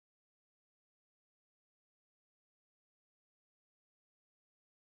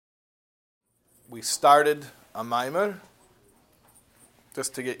We started a mimer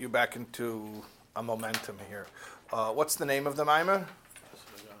just to get you back into a momentum here. What's the name of the mimer?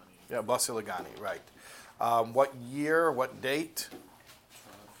 Yeah, Basilagani, right. What year, what date?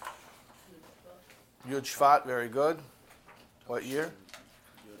 Yud Shvat, very good. What year?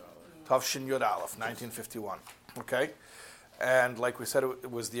 Tavshin Yud Aleph, 1951. Okay? And like we said, it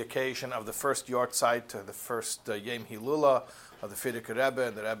was the occasion of the first Yortzeit, the first Yom Hilula of the Frierdiker Rebbe,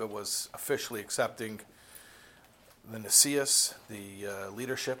 and the Rebbe was officially accepting the Nesius, the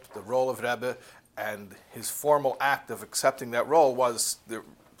leadership, the role of Rebbe, and his formal act of accepting that role was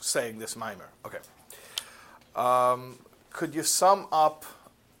saying this mimer. Okay. Could you sum up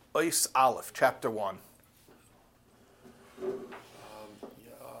Ois Aleph, chapter 1? The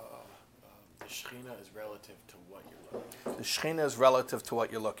Shechina is relative to what you're looking at. The Shechina is relative to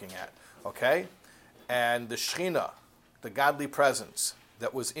what you're looking at. Okay? And the Shechina, the godly presence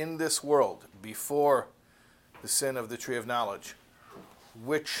that was in this world before the sin of the tree of knowledge,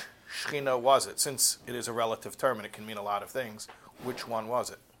 which Shechina was it? Since it is a relative term and it can mean a lot of things, which one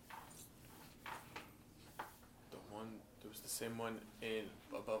was it? There was the same one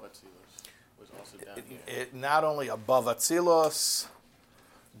above Atzilus. Was also down here. It not only above Atzilus,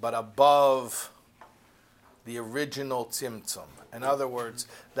 but above the original Tzimtzum. In other words,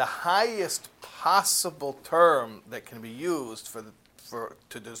 the highest possible term that can be used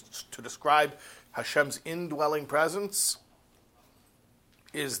to describe Hashem's indwelling presence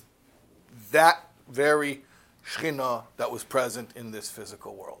is that very Shechina that was present in this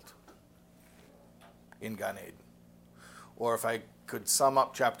physical world, in Gan Eden. Or if I could sum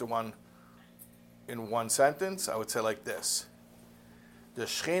up chapter 1 in one sentence, I would say like this. The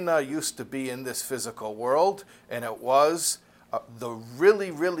Shechina used to be in this physical world, and it was the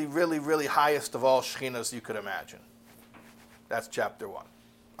really, really, really, really highest of all Shechinas you could imagine. That's chapter 1.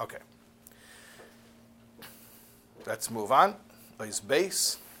 Okay. Let's move on. Ois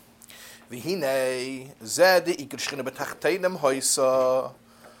base. V'hinei zeh de ikr Shechina b'tachtenim hoisa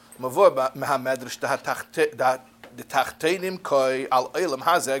mavor mehamedrash de tachtenim koi al olam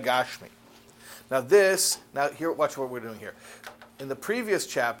hazeh gashmi. Now here, watch what we're doing here. In the previous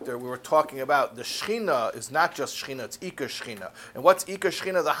chapter, we were talking about the Shechina is not just Shechina, it's Ikar Shechina. And what's Ikar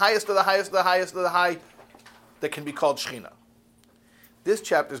Shechina? The highest of the highest of the highest of the high that can be called Shechina. This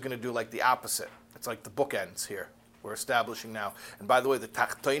chapter is going to do like the opposite. It's like the bookends here. We're establishing now. And by the way, the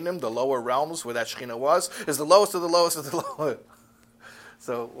Tachtoinim, the lower realms where that Shechina was, is the lowest of the lowest of the lowest.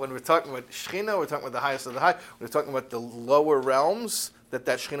 So when we're talking about Shechina, we're talking about the highest of the high. We're talking about the lower realms that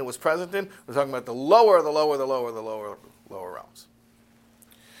Shechina was present in. We're talking about the lower realms.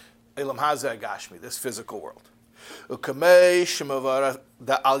 Elam Hazeh Gashmi, this physical world. Ukamei Shemavara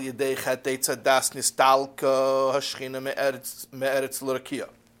da al yedei chetei tzadas nistalka hashchina me'eretz l'rakia.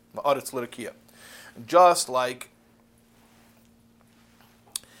 Just like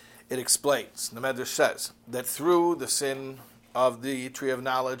it explains, the Medrash says, that through the sin of the tree of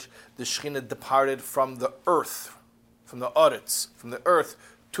knowledge, the Shechina departed from the earth, from the Oretz, from the earth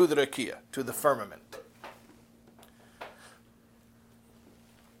to the Rakia, to the firmament.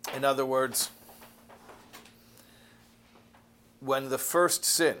 In other words, when the first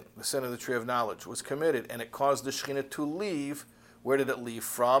sin, the sin of the tree of knowledge, was committed and it caused the Shechina to leave, where did it leave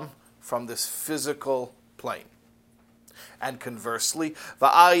from? From this physical plane. And conversely,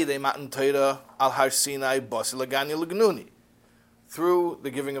 through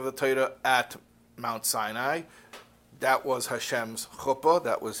the giving of the Torah at Mount Sinai, that was Hashem's chuppah,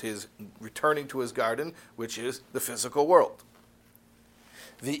 that was his returning to his garden, which is the physical world.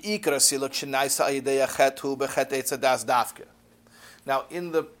 Now,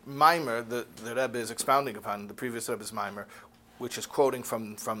 in the mimer, the Rebbe is expounding upon, the previous Rebbe's mimer, which is quoting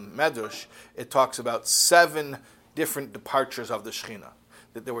from Medrash, it talks about 7 different departures of the Shechina,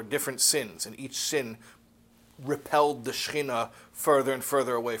 that there were different sins, and each sin repelled the Shechina further and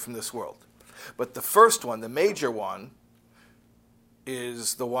further away from this world. But the first one, the major one,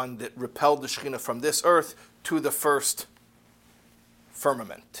 is the one that repelled the Shechina from this earth to the first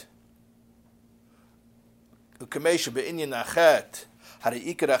firmament. So when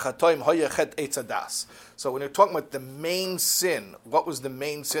you're talking about the main sin, what was the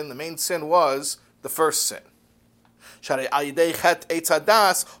main sin? The main sin was the first sin.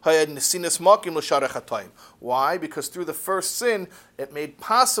 Why? Because through the first sin, it made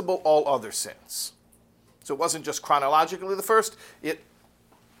possible all other sins. So it wasn't just chronologically the first, it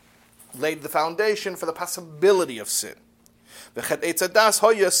laid the foundation for the possibility of sin. And so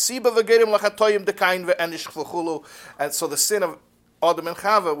the sin of Adam and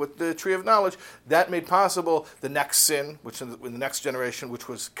Chava with the tree of knowledge, that made possible the next sin, which in the next generation, which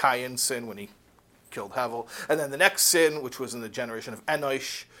was Cain's sin when he killed Hevel. And then the next sin, which was in the generation of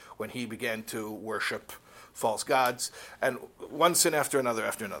Enosh, when he began to worship false gods, and one sin after another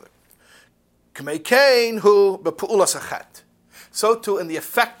after another. K'mei Cain hu bepu'ulas hachet. So too in the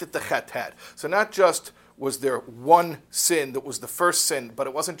effect that the chet had. So not just was there one sin that was the first sin, but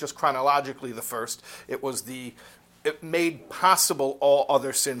it wasn't just chronologically the first. It made possible all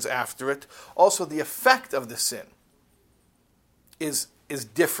other sins after it. Also, the effect of the sin is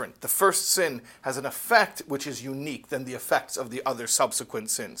different. The first sin has an effect which is unique than the effects of the other subsequent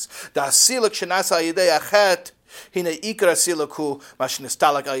sins. That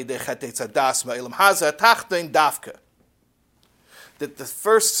the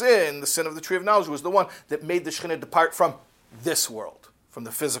first sin, the sin of the tree of knowledge, was the one that made the Shekhinah depart from this world, from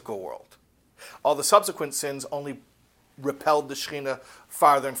the physical world. All the subsequent sins only repelled the Shekhinah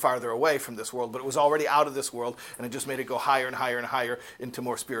farther and farther away from this world, but it was already out of this world, and it just made it go higher and higher and higher into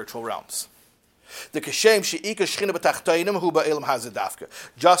more spiritual realms. Just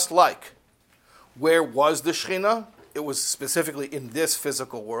like, where was the Shekhinah? It was specifically in this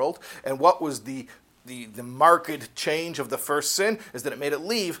physical world, and what was the marked change of the first sin is that it made it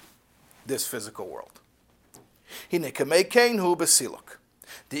leave this physical world.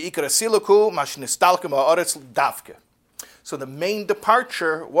 So the main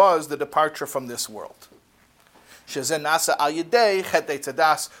departure was the departure from this world,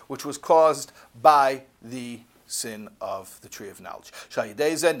 which was caused by the sin of the tree of knowledge.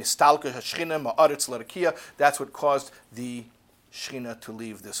 That's what caused the Shekhinah to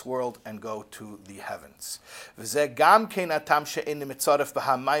leave this world and go to the heavens. That's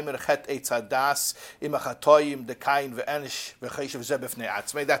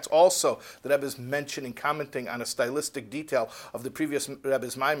also the Rebbe's mentioning, commenting on a stylistic detail of the previous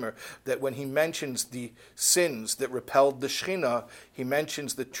Rebbe's Maimer, that when he mentions the sins that repelled the Shekhinah, he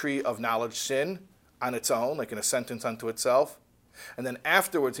mentions the tree of knowledge sin on its own, like in a sentence unto itself. And then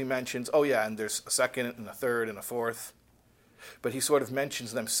afterwards he mentions, and there's a second and a third and a fourth. But he sort of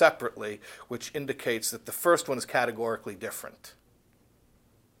mentions them separately, which indicates that the first one is categorically different.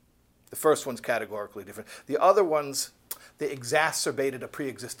 The other ones, they exacerbated a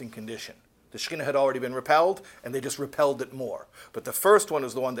pre-existing condition. The Shekhinah had already been repelled, and they just repelled it more. But the first one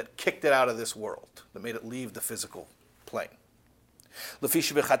is the one that kicked it out of this world, that made it leave the physical plane. Why?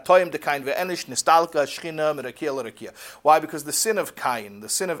 Because the sin of Cain, the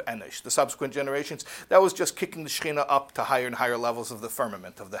sin of Enosh, the subsequent generations, that was just kicking the Shekhinah up to higher and higher levels of the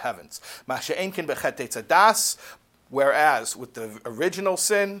firmament, of the heavens. Whereas with the original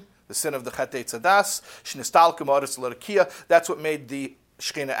sin, the sin of the Chet Eitzadas, that's what made the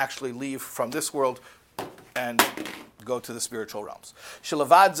Shekhinah actually leave from this world and go to the spiritual realms. So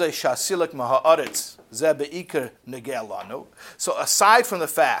aside from the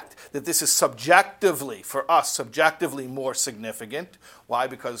fact that this is subjectively more significant, why?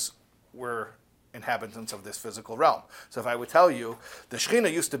 Because we're inhabitants of this physical realm. So if I would tell you, the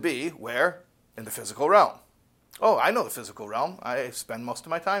Shekhinah used to be where? In the physical realm. Oh, I know the physical realm. I spend most of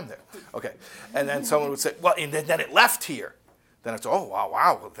my time there. Okay. And then someone would say, well, and then it left here. Then it's,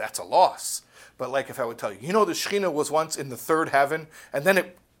 wow, that's a loss. But like if I would tell you, the Shekhinah was once in the third heaven, and then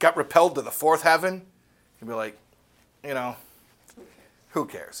it got repelled to the fourth heaven, you'd be like, who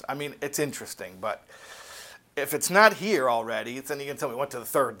cares? I mean, it's interesting, but if it's not here already, then you can tell me went to the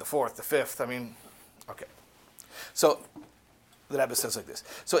third, the fourth, the fifth. I mean, okay. So the Rebbe says like this.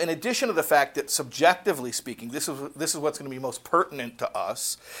 So in addition to the fact that subjectively speaking, this is what's going to be most pertinent to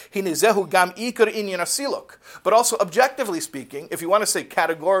us, but also objectively speaking, if you want to say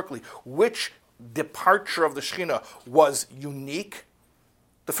categorically which departure of the Shekhinah was unique,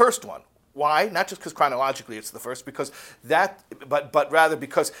 the first one. Why? Not just because chronologically it's the first, but rather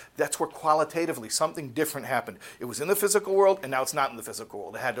because that's where qualitatively something different happened. It was in the physical world, and now it's not in the physical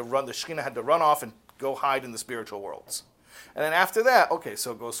world. The Shekhinah had to run off and go hide in the spiritual worlds. And then after that,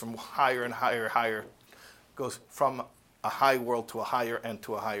 so it goes from higher and higher, goes from a high world to a higher and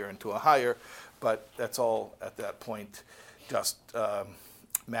to a higher and to a higher, but that's all at that point just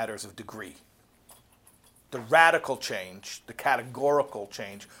matters of degree. The radical change, the categorical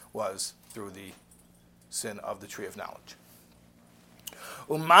change, was through the sin of the tree of knowledge.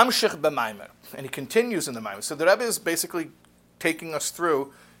 Umamshich b'maimer, and he continues in the Maimer. So the Rebbe is basically taking us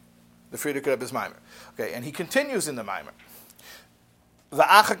through the Frierdiker Rebbe's Maimer. Okay, and he continues in the Maimer.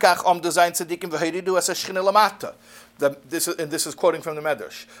 This is quoting from the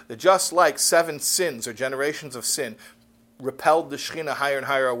Medrash. That just like 7 sins or generations of sin repelled the Shekhinah higher and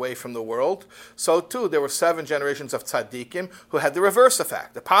higher away from the world, so too there were 7 generations of tzaddikim who had the reverse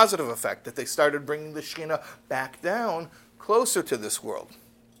effect, the positive effect, that they started bringing the Shekhinah back down closer to this world.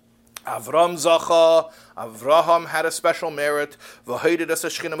 Avram Zacha, Avraham had a special merit. V'hoided as a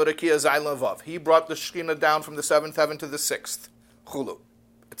Shechina Merakia Zaylan Vav. He brought the Shechina down from the seventh heaven to the sixth. Chulu,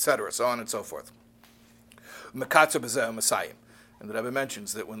 etc., so on and so forth. Mekatzer b'zeh Messiah. And the Rebbe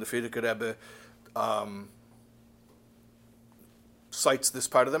mentions that when the Frierdiker Rebbe cites this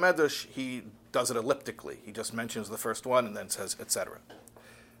part of the Medrash, he does it elliptically. He just mentions the first one and then says, etc.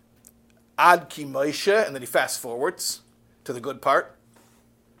 Ad ki Moshe, and then he fast forwards to the good part.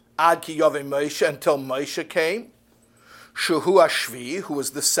 Ad ki Yove Moshe, until Moshe came. Shuhu Ashvi, who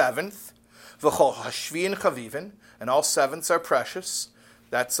was the seventh. V'chol Hashvi and Chavivin, and all sevenths are precious.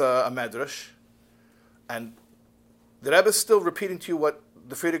 That's a Medrash. And the Rebbe is still repeating to you what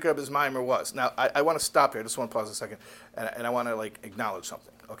the Frierdiker Rebbe's Maimer was. Now, I want to stop here. I just want to pause a second. And I want to acknowledge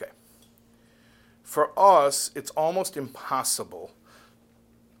something. Okay. For us, it's almost impossible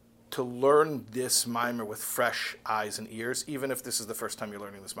to learn this Maimer with fresh eyes and ears, even if this is the first time you're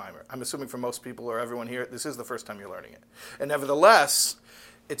learning this Maimer. I'm assuming for most people or everyone here, this is the first time you're learning it. And nevertheless,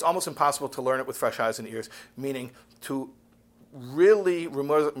 it's almost impossible to learn it with fresh eyes and ears, meaning to really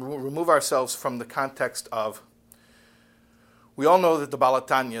remove ourselves from the context of, we all know that the Baal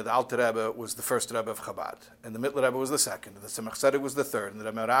HaTanya, the Alter Rebbe, was the first Rebbe of Chabad, and the Mittler Rebbe was the second, and the Tzemach Tzedek was the third, and the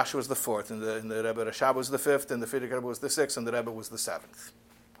Rebbe Rashi was the fourth, and the Rebbe Rashab was the fifth, and the Frierdiker Rebbe was the sixth, and the Rebbe was the seventh.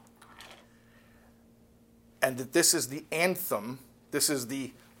 And that this is the anthem, this is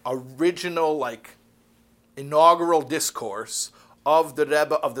the original, inaugural discourse of the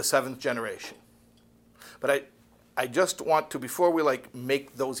Rebbe of the seventh generation. But I just want to, before we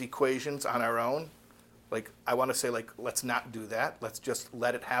make those equations on our own, I want to say, let's not do that. Let's just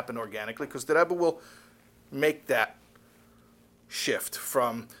let it happen organically, because the Rebbe will make that shift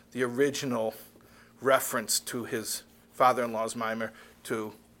from the original reference to his father-in-law's Maimer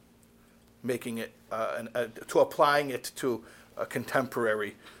to making it, to applying it to a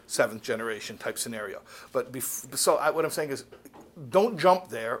contemporary seventh generation type scenario. But what I'm saying is, don't jump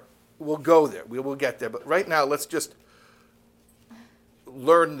there. We'll go there. We will get there. But right now, let's just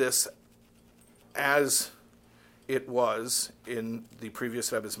learn this as it was in the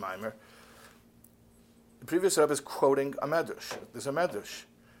previous Rebbe's Maimer. The previous Rebbe is quoting a Medrash. There's a Medrash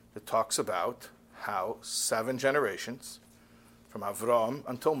that talks about how 7 generations, from Avram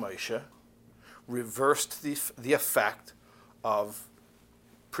until Moshe, reversed the effect of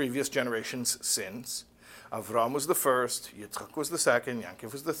previous generations' sins. Avram was the first, Yitzchak was the second,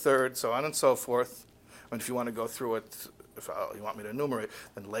 Yankov was the third, so on and so forth. And if you want to go through it, if you want me to enumerate,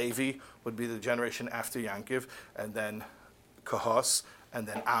 then Levi would be the generation after Yankov, and then Kahos, and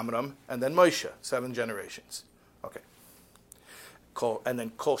then Amram, and then Moshe, 7 generations. Okay. And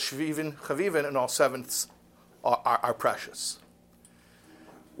then Kol Shvivin, Chavivin, and all sevenths are precious.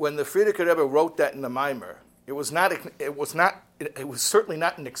 When the Frierdiker Rebbe wrote that in the Maimer, it was certainly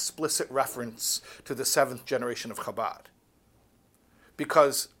not an explicit reference to the 7th generation of Chabad.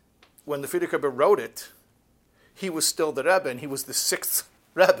 Because when the Frierdiker Rebbe wrote it, he was still the Rebbe, and he was the 6th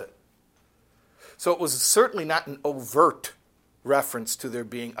Rebbe. So it was certainly not an overt reference to there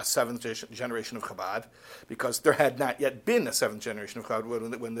being a 7th generation of Chabad, because there had not yet been a 7th generation of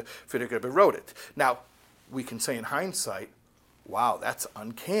Chabad when the Frierdiker Rebbe wrote it. Now, we can say in hindsight, wow, that's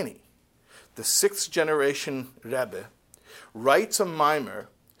uncanny. The 6th generation Rebbe writes a Maimer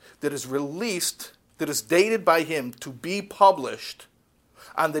that is released, that is dated by him to be published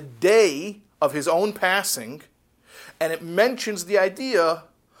on the day of his own passing, and it mentions the idea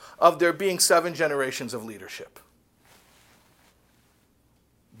of there being 7 generations of leadership.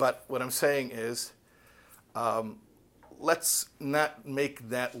 But what I'm saying is, let's not make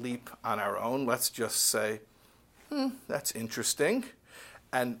that leap on our own. Let's just say, that's interesting.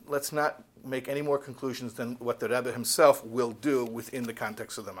 And let's not make any more conclusions than what the Rebbe himself will do within the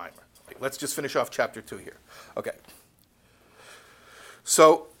context of the Maimer. Let's just finish off chapter 2 here. Okay.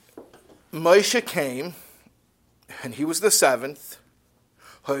 So, Moshe came, and he was the 7th.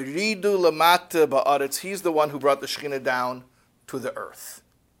 Horidu lamata ba'aretz. He's the one who brought the Shekhinah down to the earth.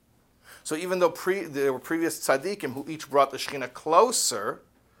 So even though there were previous tzaddikim who each brought the Shekhinah closer,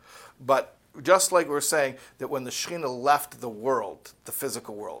 but just like we're saying that when the Shekhinah left the world, the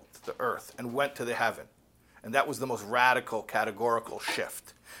physical world, the earth, and went to the heaven, and that was the most radical, categorical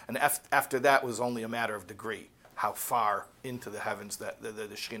shift. And after that was only a matter of degree, how far into the heavens that the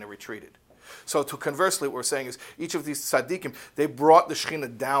Shekhinah retreated. So to conversely, what we're saying is each of these tzaddikim, they brought the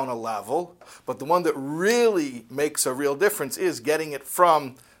Shekhinah down a level, but the one that really makes a real difference is getting it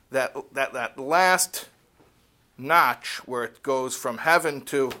from that last notch where it goes from heaven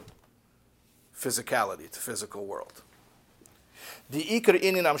to physicality, to physical world. The Ikar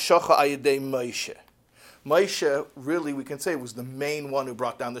Inin Amshocha Ayidei Moshe. Moshe, really, we can say, was the main one who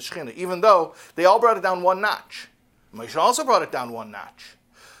brought down the Shekhinah, even though they all brought it down one notch. Moshe also brought it down one notch.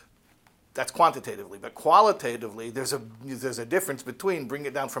 That's quantitatively, but qualitatively, there's a difference between bringing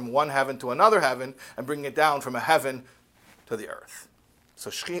it down from one heaven to another heaven and bringing it down from a heaven to the earth. So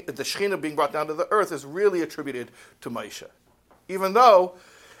the Shekhinah being brought down to the earth is really attributed to Moshe. Even though,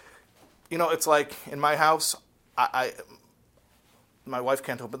 it's like in my house, my wife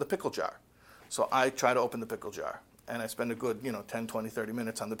can't open the pickle jar. So I try to open the pickle jar. And I spend a good, 10, 20, 30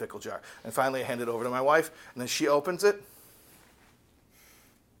 minutes on the pickle jar. And finally I hand it over to my wife, and then she opens it.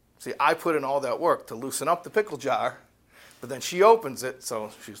 See, I put in all that work to loosen up the pickle jar, but then she opens it, so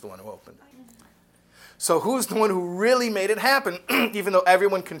she's the one who opened it. So who's the one who really made it happen? Even though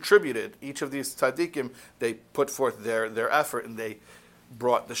everyone contributed, each of these tzaddikim, they put forth their effort and they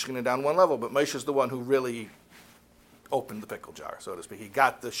brought the Shekhinah down one level. But Moshe is the one who really opened the pickle jar, so to speak. He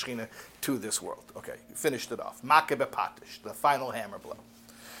got the Shekhinah to this world. Okay, he finished it off. Makeh b'patish, the final hammer blow.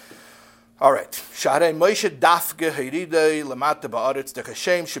 All right. Sharei Moshe dafke hiridei lamata ba'aretz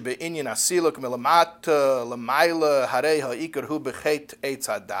dechashem shebe'inyan asiluk melamata lamayla harei ha'ikar hu b'chet eitz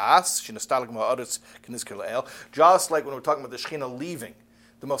hadas shenastalik ma'aretz k'nizker le'el. Just like when we're talking about the Shekhinah leaving,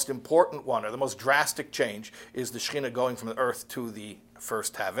 the most important one, or the most drastic change, is the Shekhinah going from the earth to the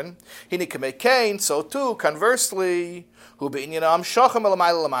first heaven. Hine kamekein, so too, conversely, hu be'inyan amshachah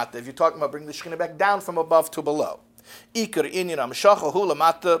melamayla lamata. If you're talking about bringing the Shekhinah back down from above to below. The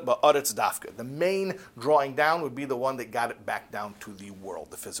main drawing down would be the one that got it back down to the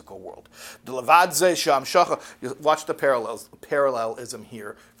world, the physical world. Watch the parallelism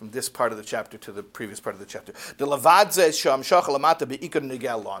here from this part of the chapter to the previous part of the chapter.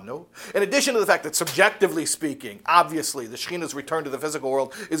 In addition to the fact that subjectively speaking, obviously the Shekhinah's return to the physical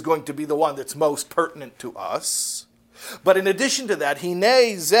world is going to be the one that's most pertinent to us. But in addition to that,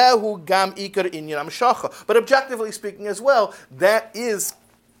 hinei zehu gam ikar inyan amshacha. But objectively speaking as well, that is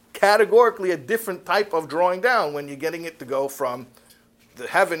categorically a different type of drawing down when you're getting it to go from the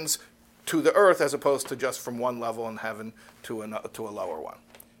heavens to the earth as opposed to just from one level in heaven to a lower one.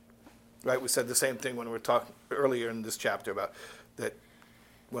 Right? We said the same thing when we were talking earlier in this chapter about that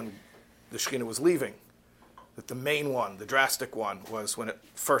when the Shekhinah was leaving, that the main one, the drastic one, was when it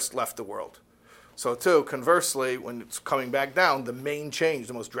first left the world. So too, conversely, when it's coming back down, the main change,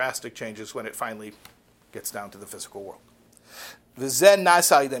 the most drastic change, is when it finally gets down to the physical world. And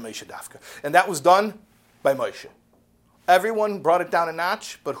that was done by Moshe. Everyone brought it down a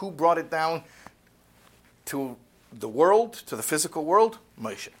notch, but who brought it down to the world, to the physical world?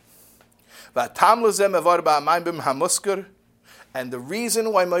 Moshe. And the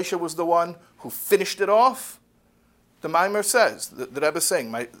reason why Moshe was the one who finished it off, the Maimer says, the Rebbe is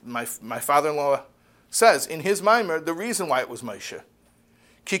saying, my father-in-law says in his Maimer, the reason why it was Moshe,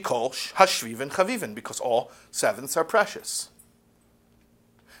 Kikol hashvivin chavivin, because all sevenths are precious.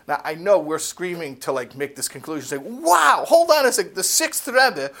 Now, I know we're screaming to make this conclusion, say, wow, hold on a second. The sixth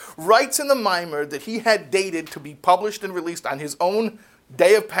Rebbe writes in the Maimer that he had dated to be published and released on his own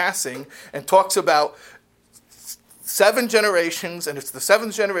day of passing and talks about 7 generations, and it's the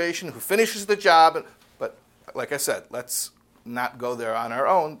 7th generation who finishes the job. But like I said, let's not go there on our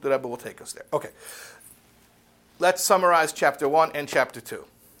own. The Rebbe will take us there. Okay. Let's summarize chapter 1 and chapter 2.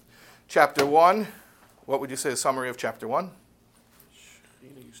 Chapter 1, what would you say is a summary of chapter 1?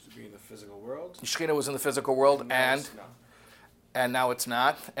 Shekhinah used to be in the physical world. Shekhinah was in the physical world, and now it's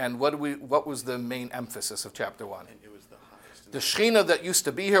not. And what was the main emphasis of chapter 1? And it was the highest. The Shekhinah that used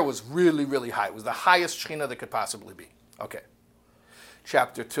to be here was really, really high. It was the highest Shekhinah that could possibly be. Okay.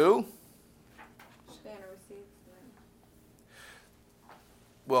 Chapter 2.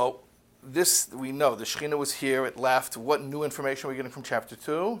 Well, this we know. The Shekhinah was here, it left. What new information are we getting from chapter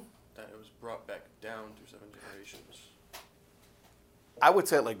 2? That it was brought back down through 7 generations. I would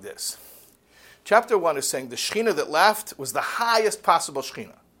say it like this. Chapter 1 is saying the Shekhinah that left was the highest possible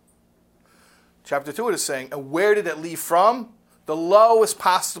Shekhinah. Chapter 2 is saying, and where did it leave from? The lowest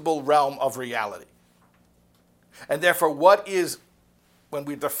possible realm of reality. And therefore, what is, when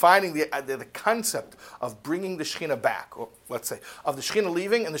we're defining the concept of bringing the Shekhinah back, or let's say, of the Shekhinah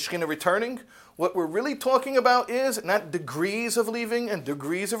leaving and the Shekhinah returning, what we're really talking about is not degrees of leaving and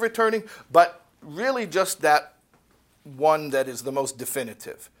degrees of returning, but really just that one that is the most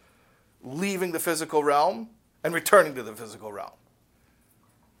definitive. Leaving the physical realm and returning to the physical realm.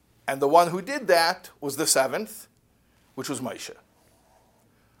 And the one who did that was the 7th, which was Moshe.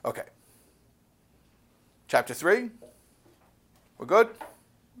 Okay. Chapter 3. We're good?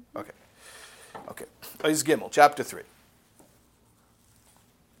 Okay. Okay. Ois Gimel, chapter 3.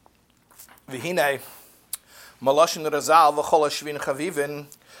 V'hinei, Maloshin Razal v'chol hashvin chavivin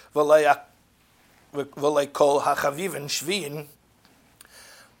v'leyak v'lei kol hachavivin shviin,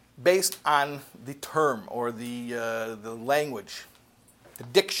 based on the term or the language, the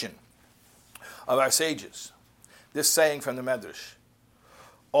diction of our sages. This saying from the Medrash,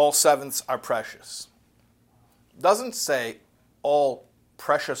 all sevenths are precious, doesn't say all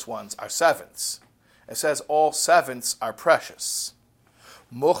precious ones are sevenths. It says all sevenths are precious.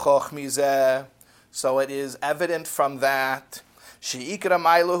 Muchoch mizeh, so it is evident from that. She'ikra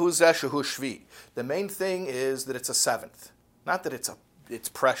mailahu zeh shehu shvi. The main thing is that it's a seventh, not that it's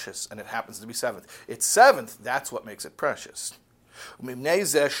precious and it happens to be seventh. It's seventh. That's what makes it precious. And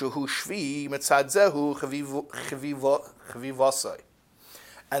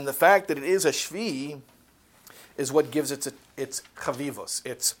the fact that it is a shvi is what gives it its chavivos,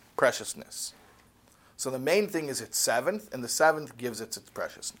 its preciousness. So the main thing is its seventh, and the seventh gives it its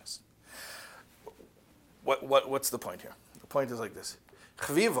preciousness. What's the point here? The point is like this: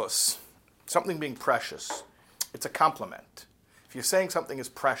 chavivos, something being precious, it's a compliment. If you're saying something is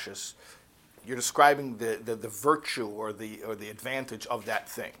precious, you're describing the virtue or the advantage of that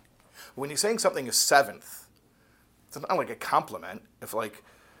thing. When you're saying something is seventh, it's not like a compliment. If like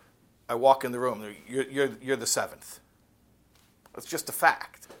I walk in the room, you're the seventh. It's just a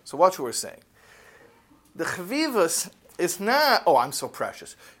fact. So watch what we're saying. The chavivus is not, oh, I'm so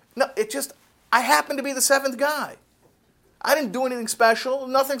precious. No, it just, I happen to be the seventh guy. I didn't do anything special,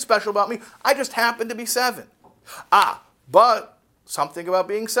 nothing special about me. I just happen to be seven. But something about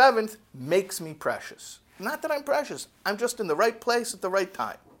being seventh makes me precious. Not that I'm precious. I'm just in the right place at the right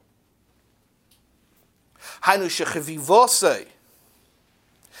time.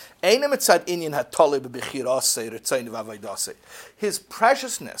 His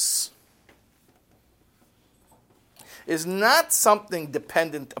preciousness is not something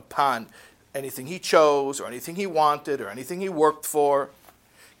dependent upon anything he chose or anything he wanted or anything he worked for.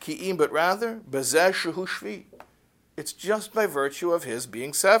 But rather, it's just by virtue of his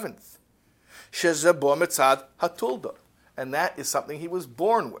being seventh. And that is something he was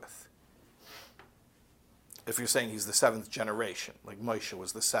born with. If you're saying he's the seventh generation, like Moshe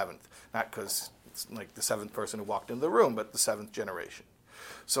was the seventh, not because it's like the seventh person who walked in the room, but the seventh generation.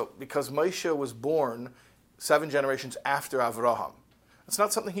 So because Moshe was born 7 generations after Avraham, it's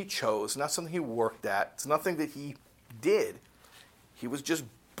not something he chose, not something he worked at, it's nothing that he did. He was just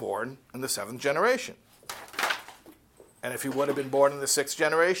born in the 7th generation. And if he would have been born in the 6th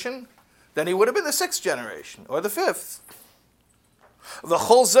generation, then he would have been the 6th generation, or the 5th.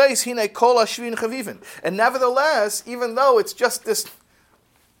 And nevertheless, even though it's just this,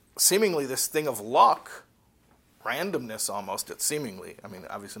 seemingly this thing of luck, randomness almost, it's seemingly, I mean,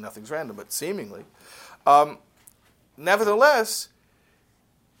 obviously nothing's random, but seemingly, nevertheless,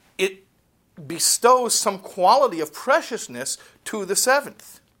 it bestows some quality of preciousness to the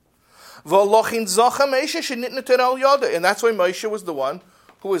 7th. And that's why Moshe was the one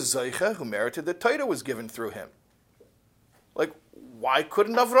who was Zeicha, who merited that Torah was given through him. Like, why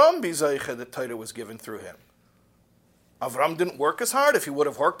couldn't Avram be Zeicha that Torah was given through him? Avram didn't work as hard. If he would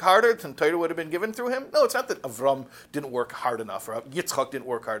have worked harder, then Torah would have been given through him. No, it's not that Avram didn't work hard enough, or Yitzchak didn't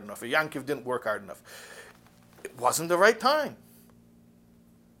work hard enough, or Yankiv didn't work hard enough. It wasn't the right time.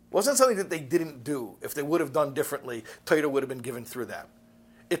 It wasn't something that they didn't do. If they would have done differently, Torah would have been given through them.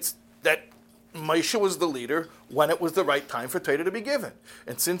 It's that Moshe was the leader when it was the right time for Torah to be given.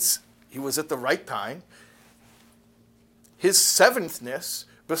 And since he was at the right time, his seventhness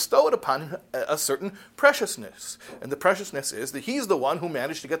bestowed upon him a certain preciousness. And the preciousness is that he's the one who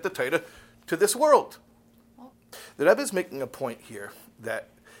managed to get the Torah to this world. The Rebbe is making a point here that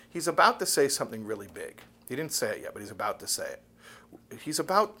he's about to say something really big. He didn't say it yet, but he's about to say it.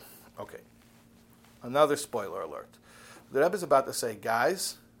 Another spoiler alert. The Rebbe is about to say,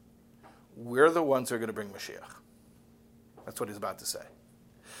 guys, we're the ones who are going to bring Mashiach. That's what he's about to say.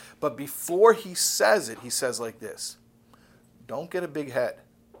 But before he says it, he says like this: don't get a big head.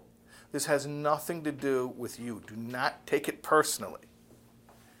 This has nothing to do with you. Do not take it personally.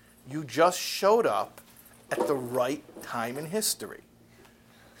 You just showed up at the right time in history.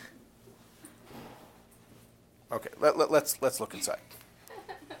 Okay, let's look inside.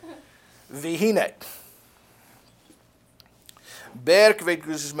 Vihine. Berk weet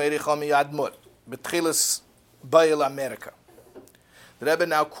Guzus Mericham Yadmut. Betchilas Bayel America. The Rebbe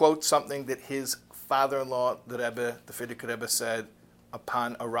now quotes something that his father-in-law, the Frierdiker Rebbe, said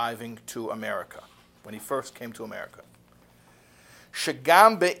upon arriving to America, when he first came to America.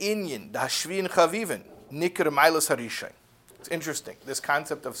 Shagam be'inyin dashvin chavivin nikr mailas harishain. It's interesting. This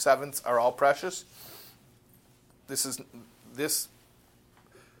concept of sevenths are all precious. The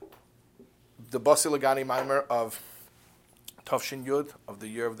Basi Lagani Maimer of Tavshin Yud of the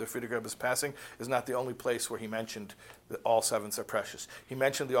year of the Frierdiker Rebbe's passing is not the only place where he mentioned that all sevenths are precious. He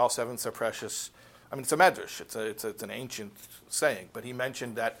mentioned the all sevenths are precious. I mean, it's a medrash. It's an ancient saying, but he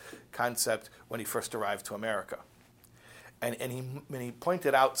mentioned that concept when he first arrived to America, and he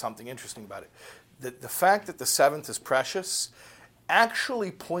pointed out something interesting about it. The fact that the seventh is precious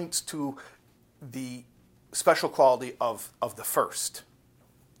actually points to the special quality of the first.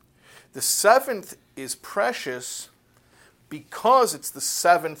 The seventh is precious because it's the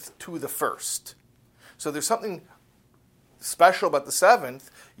seventh to the first. So there's something special about the seventh,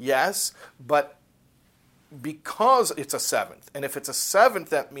 yes, but because it's a seventh. And if it's a seventh,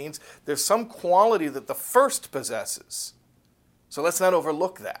 that means there's some quality that the first possesses. So let's not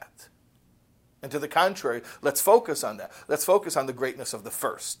overlook that. And to the contrary, let's focus on that. Let's focus on the greatness of the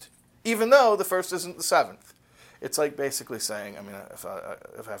first, even though the first isn't the seventh. It's like basically saying, I mean, if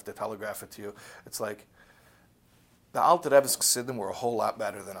I have to telegraph it to you, it's like, the Alter Rebbe's Chassidim were a whole lot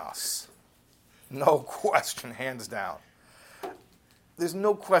better than us. No question, hands down. There's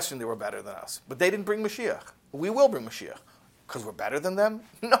no question they were better than us. But they didn't bring Mashiach. We will bring Mashiach. Because we're better than them?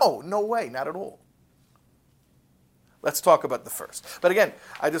 No way, not at all. Let's talk about the first. But again,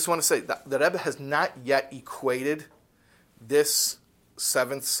 I just want to say that the Rebbe has not yet equated this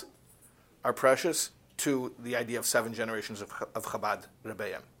sevenths are precious to the idea of 7 generations of Chabad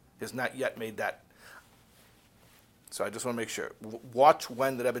Rebbeim. He has not yet made that. So I just want to make sure. Watch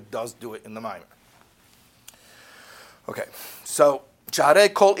when the Rebbe does do it in the Maimer. Okay, so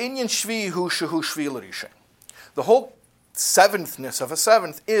Jarei Kol Inyan Shvi Hu Shehu Shvi L'Rishain. The whole seventhness of a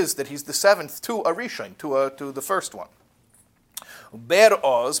seventh is that he's the seventh to a Rishain, to the first one. Ber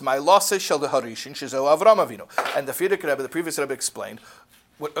Oz, my losse shel the Harishin, Shizeu Avram Avinu. And the Frierdiker Rebbe, the previous Rebbe explained,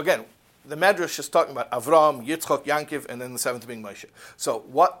 again, the Medrash is talking about Avram, Yitzchak, Yankiv, and then the seventh being Moshe. So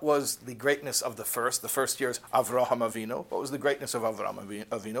what was the greatness of the first? The first year is Avraham Avinu. What was the greatness of Avraham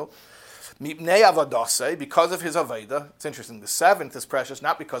Avinu? Mipnei Avadase, because of his Aveda. It's interesting. The seventh is precious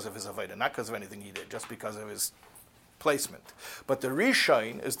not because of his Aveda, not because of anything he did, just because of his placement. But the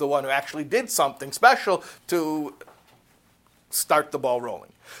Rishain is the one who actually did something special to start the ball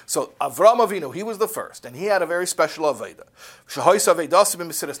rolling. So Avram Avinu, he was the first, and he had a very special Aveda.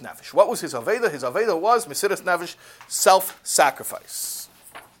 What was his Aveda? His Aveda was Mesiras Nefesh, self-sacrifice.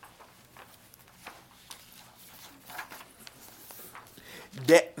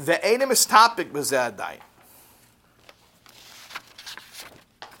 Ve'enim is topic b'zeh.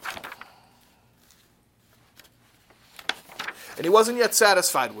 And he wasn't yet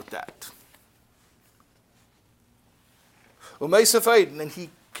satisfied with that. And he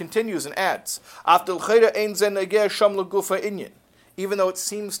continues and adds, even though it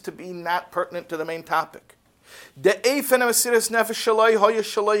seems to be not pertinent to the main topic. The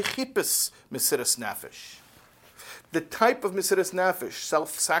type of Mesiras Nefesh,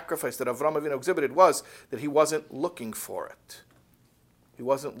 self-sacrifice that Avram Avinu exhibited was that he wasn't looking for it. He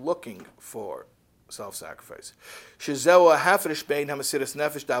wasn't looking for self-sacrifice.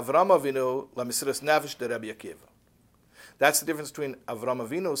 That's the difference between Avram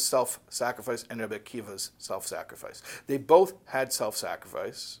Avinu's self-sacrifice and Rebbe Akiva's self-sacrifice. They both had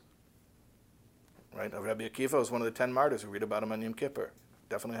self-sacrifice. Right? Rebbe Akiva was one of the 10 martyrs. We read about him on Yom Kippur.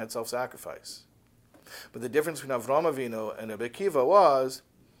 Definitely had self-sacrifice. But the difference between Avram Avinu and Rebbe Akiva was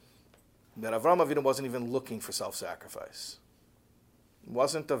that Avram Avinu wasn't even looking for self-sacrifice. It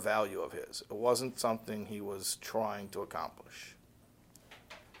wasn't the value of his. It wasn't something he was trying to accomplish.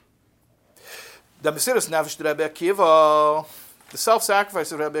 The Mesiras Nefesh to Rebbe Akiva, the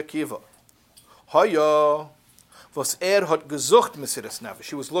self-sacrifice of Rebbe Akiva. Hoya, was hat gesucht Mesiras Nefesh.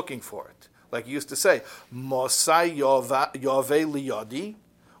 He was looking for it. Like he used to say, Mosai Yove Liyadi,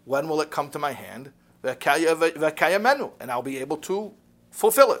 when will it come to my hand? V'kayamenu, and I'll be able to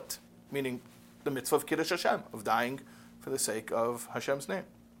fulfill it. Meaning the mitzvah of Kiddush Hashem, of dying for the sake of Hashem's name.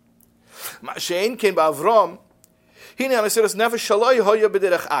 Ma'ashein came by Avram, hine Mesiras Nefesh shaloi hoya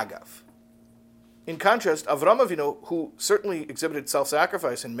b'derech agav. In contrast, Avram Avinu, who certainly exhibited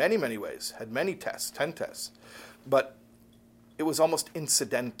self-sacrifice in many, many ways, had many tests, 10 tests, but it was almost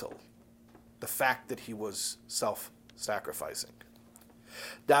incidental, the fact that he was self-sacrificing.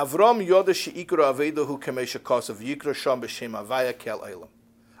 Da Avram yoda she'ikra avedahu k'mei shekasav yikra sham b'shem avaya kel eilam.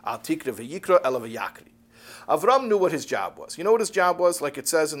 Al tikra v'yikra ela v'yakri. Avram knew what his job was. You know what his job was? Like it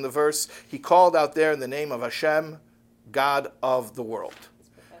says in the verse, he called out there in the name of Hashem, God of the world.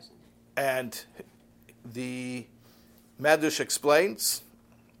 And the Medrash explains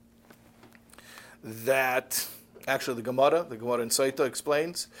that, actually the Gemara in Saita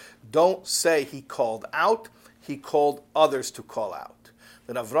explains, don't say he called out, he called others to call out.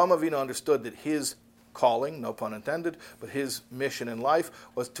 That Avram Avinu understood that his calling, no pun intended, but his mission in life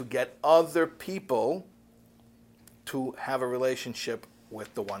was to get other people to have a relationship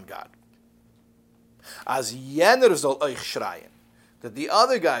with the one God. As jener soll euch schreien, that the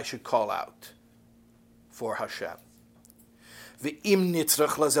other guy should call out for Hashem. And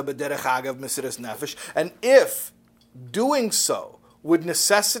if doing so would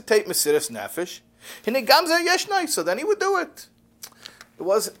necessitate Mesiras Nefesh, so then he would do it.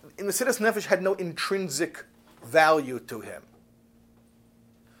 Mesiras Nefesh had no intrinsic value to him.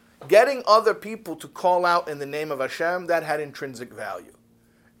 Getting other people to call out in the name of Hashem, that had intrinsic value.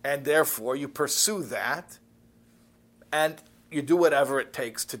 And therefore, you pursue that, and you do whatever it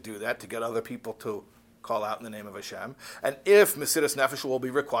takes to do that, to get other people to call out in the name of Hashem. And if Mesiras Nefesh will be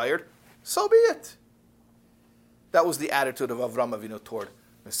required, so be it. That was the attitude of Avram Avinu toward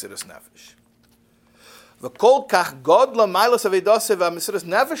Mesiras Nefesh. V'kol kach godla mailas avedase v'Mesiras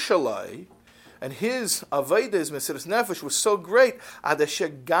Nefesh shalai, and his Aveda, his Mesiras Nefesh, was so great,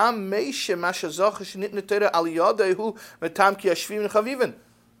 adashe gam meishe mashazoch shenitne Torah al yadehu metam ki ashvim nechavivin.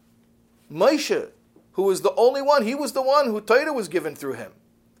 Moshe, who was the only one, he was the one who Torah was given through him.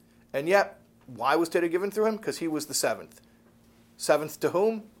 And yet, why was Torah given through him? Because he was the seventh. Seventh to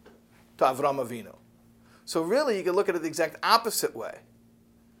whom? To Avram Avinu. So really, you can look at it the exact opposite way.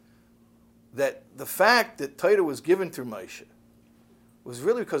 That the fact that Torah was given through Moshe was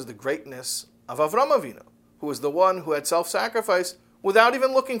really because of the greatness of Avram Avinu, who was the one who had self-sacrifice without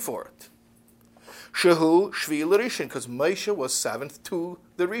even looking for it. Shehu Shvi l'Rishon, because Moshe was seventh to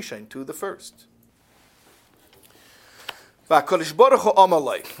the Rishon, to the first. VaKadosh Baruch Hu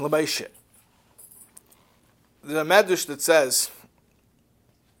Amalei l'Moshe. There's a medrash that says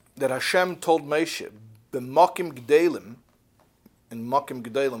that Hashem told Moshe, "B'makim G'delim," in Makim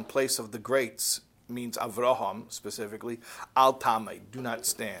G'delim, place of the greats, means Avraham specifically. Al Tamei, do not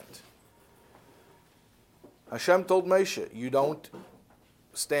stand. Hashem told Moshe, you don't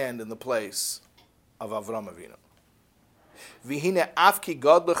stand in the place of Avram Avinu. V'hine afki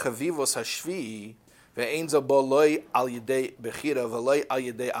godlo chavivos hashvi ve'ein zo bo loy al yedei bechira v'loy al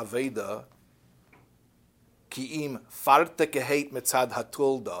yedei aveda ki im farte keheit mitzad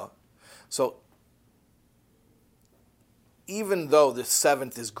hatulda. So, even though the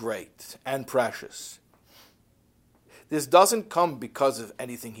seventh is great and precious, this doesn't come because of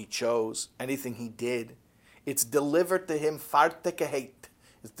anything he chose, anything he did. It's delivered to him farte keheit.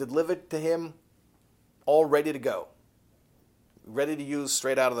 It's delivered to him all ready to go, ready to use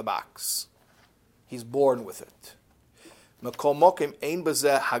straight out of the box. He's born with it. Mekol mokim ein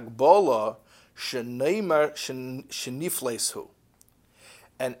bezeh hagbola sheneimer shenifleishu.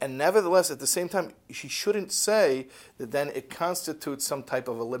 And nevertheless, at the same time, she shouldn't say that then it constitutes some type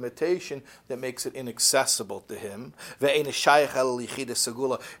of a limitation that makes it inaccessible to him. And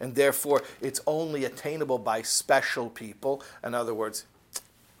therefore, it's only attainable by special people. In other words,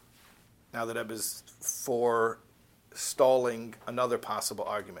 now that Rebbe is forestalling another possible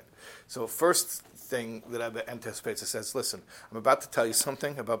argument. So first thing that Rebbe anticipates, it says, listen, I'm about to tell you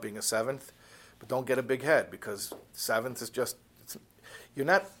something about being a seventh, but don't get a big head, because seventh is just, you're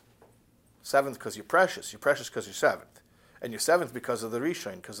not seventh because you're precious. You're precious because you're seventh. And you're seventh because of the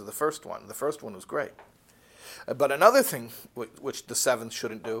Rishon, because of the first one. The first one was great. But another thing which the seventh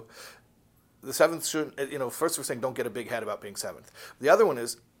shouldn't do, the seventh shouldn't, first we're saying don't get a big head about being seventh. The other one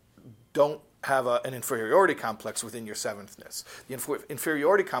is don't have an inferiority complex within your seventhness. The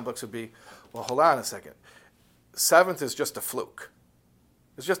inferiority complex would be, well, hold on a second. Seventh is just a fluke.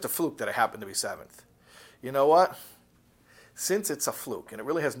 It's just a fluke that I happen to be seventh. You know what? Since it's a fluke, and it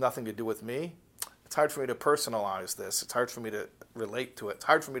really has nothing to do with me, it's hard for me to personalize this. It's hard for me to relate to it. It's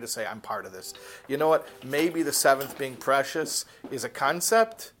hard for me to say I'm part of this. You know what? Maybe the seventh being precious is a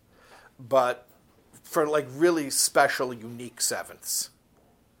concept, but for like really special, unique sevenths.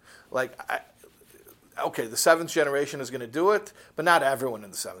 The seventh generation is going to do it, but not everyone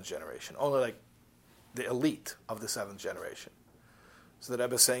in the seventh generation. Only like the elite of the seventh generation. So the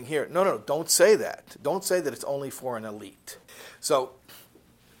Rebbe is saying here, no, don't say that. Don't say that it's only for an elite. So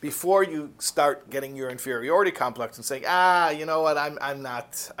before you start getting your inferiority complex and saying, you know what,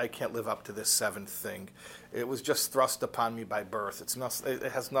 I can't live up to this seventh thing. It was just thrust upon me by birth.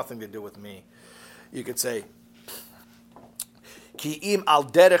 It has nothing to do with me. You could say, Ki im al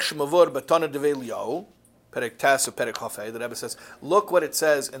derech shmavur betana develio, perek tes or perek hafei. The Rebbe says, look what it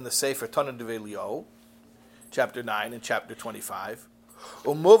says in the Sefer Tana develio, chapter 9 and chapter 25.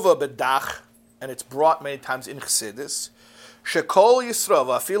 Umuva bedach, and it's brought many times in Chassidus, shekol Yisrael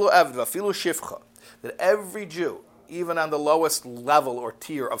v'afilu eved v'afilu shivcha, that every Jew, even on the lowest level or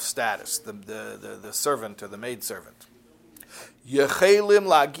tier of status, the servant or the maidservant, Yechelim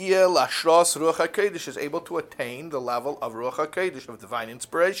lagia lashros ruach hakodesh is able to attain the level of ruach hakodesh, of divine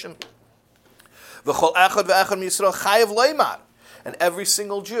inspiration. V'chol echad ve'echad miyisrael chayav leimar, and every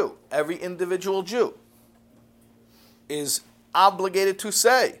single Jew, every individual Jew, is obligated to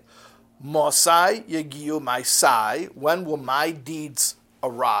say, Mosai yegiu maisai, when will my deeds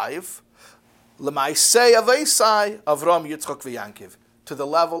arrive? L'maisei aveisai, Avram, Yitzchak, v'Yankiv, to the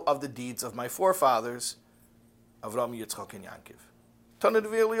level of the deeds of my forefathers, Avram, Yitzchak, and Yankiv. Tanna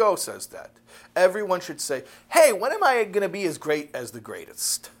Devi Eliyahu says that. Everyone should say, hey, when am I going to be as great as the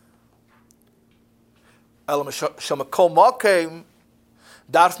greatest? Elam shemakol makom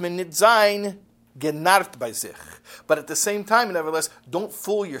darf man nit sein genart bei sich. But at the same time, nevertheless, don't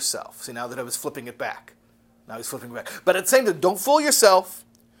fool yourself. See, now that I was flipping it back. Now he's flipping it back. But at the same time, don't fool yourself.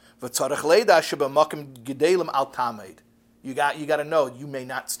 You got to know you may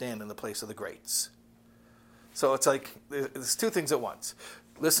not stand in the place of the greats. So it's like, there's two things at once.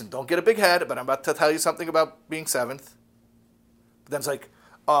 Listen, don't get a big head, but I'm about to tell you something about being seventh. But then it's like,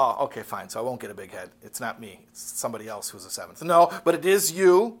 oh, okay, fine, so I won't get a big head. It's not me. It's somebody else who's a seventh. No, but it is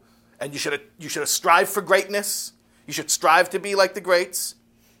you, and you should strive for greatness. You should strive to be like the greats.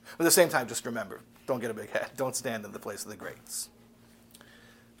 But at the same time, just remember, don't get a big head. Don't stand in the place of the greats.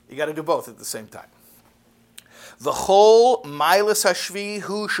 You got to do both at the same time. The whole Milas Hashvi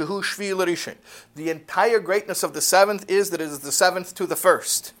Hu Shehu Shvi L'Rishon. The entire greatness of the seventh is that it is the seventh to the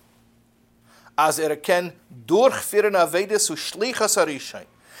first. As erken durchfiren avedis u'shlichas harishon.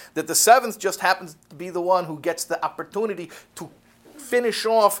 That the seventh just happens to be the one who gets the opportunity to finish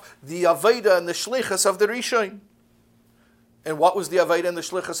off the aveda and the shlichas of the rishon. And what was the aveda and the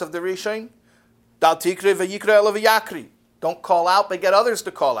shlichas of the rishon? Dal tikre v'yikra ela v'yakri. Don't call out, but get others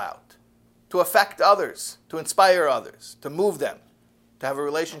to call out. To affect others, to inspire others, to move them, to have a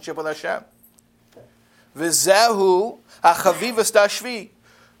relationship with Hashem. V'zehu ha'chavivas da'shvi,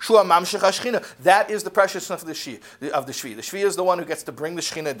 shua mamshech ha'shchina. That is the preciousness of the Shvi. The Shvi is the one who gets to bring the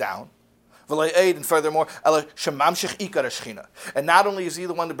Shechina down. And furthermore, shemamshech ikar ha'shchina. And not only is he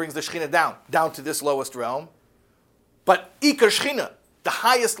the one that brings the Shechina down to this lowest realm, but ikar Shechina, the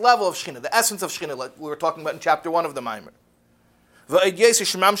highest level of Shechina, the essence of Shechina, like we were talking about in chapter 1 of the Maimer.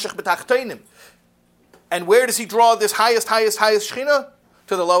 And where does he draw this highest Shechina?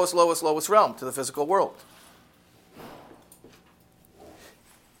 To the lowest realm, to the physical world.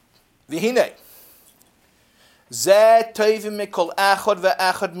 V'hinei. Zeh tovim mikol echad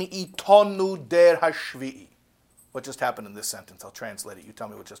ve'echad mi'itonu der hashvi'i. What just happened in this sentence? I'll translate it. You tell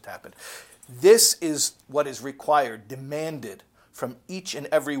me what just happened. This is what is required, demanded from each and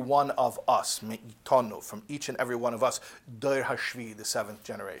every one of us, from each and every one of us, Der Hashvi, the seventh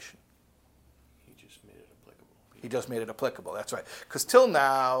generation. He just made it applicable. He just made it applicable, that's right. Because till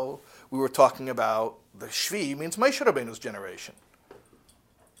now, we were talking about the Shvi means Moshe Rabbeinu's generation.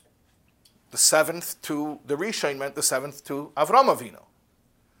 The seventh to the Rishon meant the seventh to Avram Avinu.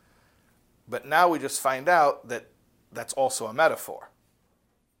 But now we just find out that that's also a metaphor.